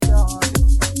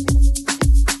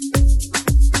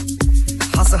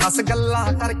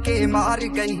करके मार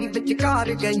गई विचकार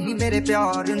गई मेरे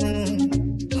प्यार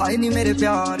नूं, हाय नी मेरे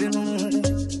प्यार नूं।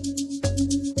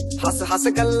 हस हस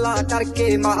गल्लां करके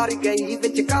मार गई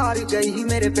विचकार गई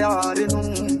मेरे प्यार नूं,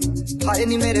 हाय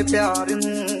नी मेरे प्यार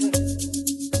नूं।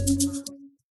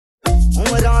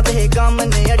 उमरां दे गम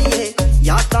ने अड़िए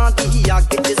यादां दी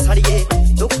अग च सड़िए,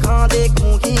 दुखां दे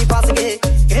खूही फस गए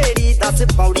केड़ी दस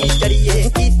पौड़ी चढ़िए।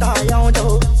 कीता आऊं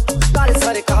जो कर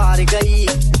सरकार गई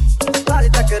कर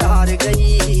तकरार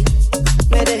गई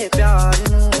मेरे प्यार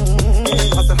नूं।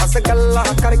 हस हस गल्लां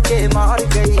करके मार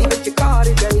गई विचकार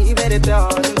गई मेरे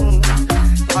प्यार नूं,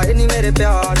 हाय नी मेरे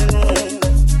प्यार नूं।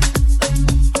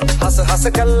 हस हस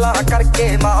गल्लां करके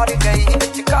मार गई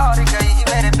विचकार गई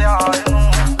मेरे प्यार नूं,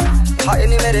 हाय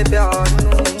नी मेरे प्यार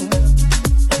नूं।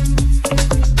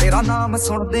 तेरा नाम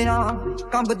सुनदियां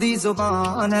कंबदी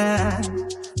जुबान है,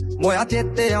 मोया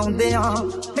चेते आउंदियां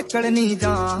निकलनी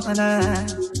जान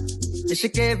है।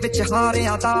 इश्के विच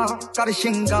हारियां दा कर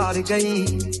शिंगार गई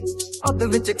अद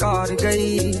विचकार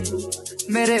गई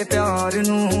मेरे प्यार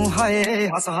नूं, हाय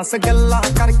हस हस गल्लां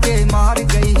करके मार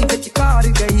गई विच